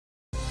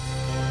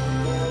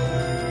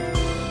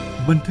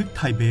บันทึกไ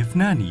ทยเบฟ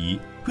หน้านี้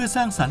เพื่อส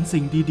ร้างสรรค์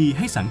สิ่งดีๆใ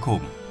ห้สังค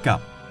มกับ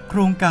โคร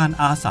งการ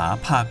อาสา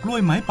พากล้ว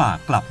ยไม้ป่า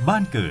กลับบ้า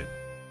นเกิด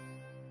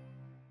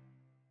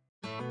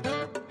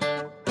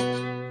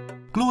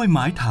กล้วยไ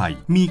ม้ไทย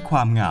มีคว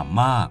ามงาม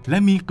มากและ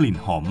มีกลิ่น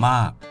หอมม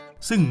าก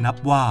ซึ่งนับ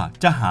ว่า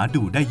จะหา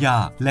ดูได้ย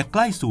ากและใก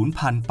ล้สูญ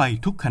พันธุ์ไป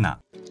ทุกขณะ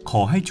ข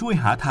อให้ช่วย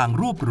หาทาง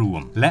รวบรว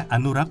มและอ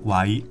นุรักษ์ไ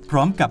ว้พ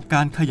ร้อมกับก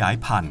ารขยาย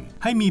พันธุ์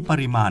ให้มีป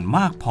ริมาณม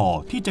ากพอ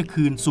ที่จะ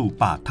คืนสู่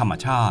ป่าธรรม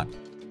ชาติ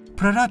พ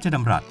ระราชด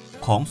ำรัส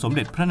ของสมเ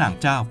ด็จพระนาง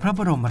เจ้าพระบ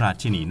รมรา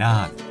ชินีนา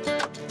ถ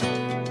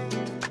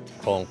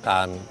โครงก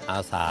ารอา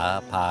สา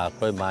พาก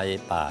ล้วยไม้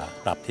ป่า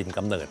กลับถิ่นก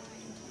ำเนิด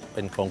เ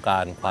ป็นโครงกา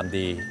รความ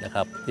ดีนะค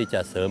รับที่จะ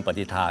เสริมป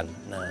ฏิทาน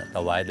ถ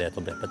วายแด่ส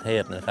มเด็จพระเท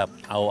พนะครับ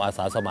เอาอาส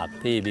าสมัคร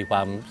ที่มีคว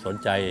ามสน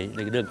ใจใน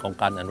เรื่องของ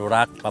การอนุ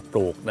รักษ์มาป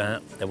ลูกนะฮะ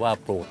แต่ว่า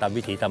ปลูกตาม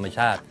วิถีธรรมช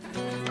าติ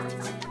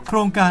โคร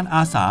งการอ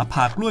าสาพ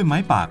ากล้วยไม้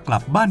ป่ากลั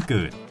บบ้านเ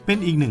กิดเป็น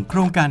อีกหนึ่งโคร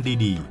งการ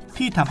ดีๆ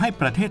ที่ทำให้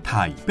ประเทศไท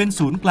ยเป็น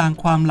ศูนย์กลาง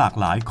ความหลาก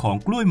หลายของ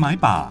กล้วยไม้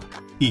ป่า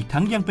อีก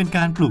ทั้งยังเป็นก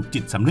ารปลูกจิ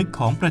ตสำนึก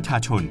ของประชา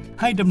ชน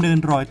ให้ดำเนิน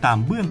รอยตาม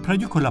เบื้องพระ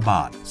ยุคลบ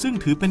าทซึ่ง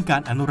ถือเป็นกา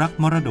รอนุรักษ์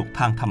มรดก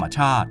ทางธรรมช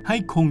าติให้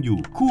คงอยู่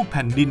คู่แ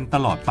ผ่นดินต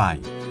ลอดไป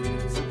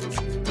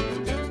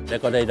และ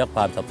ก็ได้รับค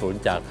วามสนับสนุน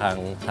จากทาง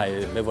ไทย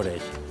เบเวอเร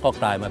จก็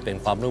กลายมาเป็น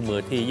ความร่วมมือ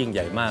ที่ยิ่งให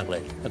ญ่มากเล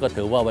ยแล้วก็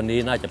ถือว่าวันนี้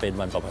น่าจะเป็น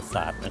วันประวัติศ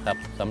าสตร์นะครับ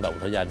สำหรับอุ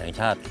ทยานแห่ง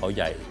ชาติเขาใ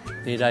หญ่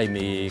ที่ได้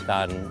มีก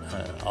าร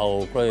เอา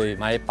กล้วย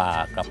ไม้ป่า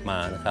กลับมา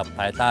นะครับ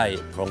ภายใต้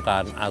โครงกา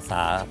รอาส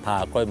าพา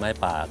กล้วยไม้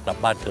ป่ากลับ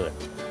บ้านเกิด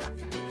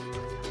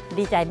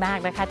ดีใจมาก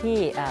นะคะที่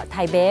ไท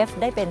ยเบฟ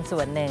ได้เป็นส่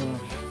วนหนึ่ง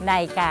ใน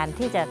การ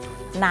ที่จะ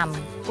น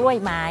ำกล้วย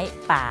ไม้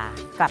ป่า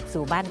กลับ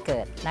สู่บ้านเกิ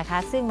ดนะคะ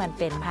ซึ่งมัน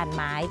เป็นพันธุ์ไ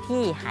ม้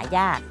ที่หาย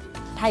าก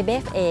ไทยเบ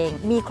ฟเอง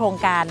มีโครง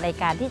การใน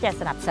การที่จะ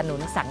สนับสนุน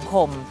สังค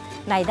ม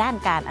ในด้าน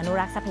การอนุ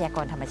รักษ์ทรัพยาก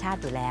รธรรมชาติ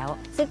อยู่แล้ว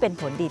ซึ่งเป็น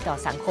ผลดีต่อ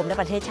สังคมและ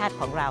ประเทศชาติ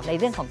ของเราใน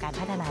เรื่องของการ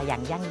พัฒนาอย่า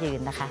งยั่งยืน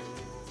นะคะ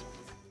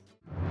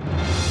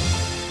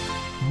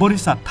บริ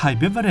ษัทไทย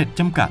เบเวอเรจ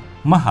จำกัด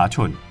มหาช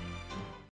น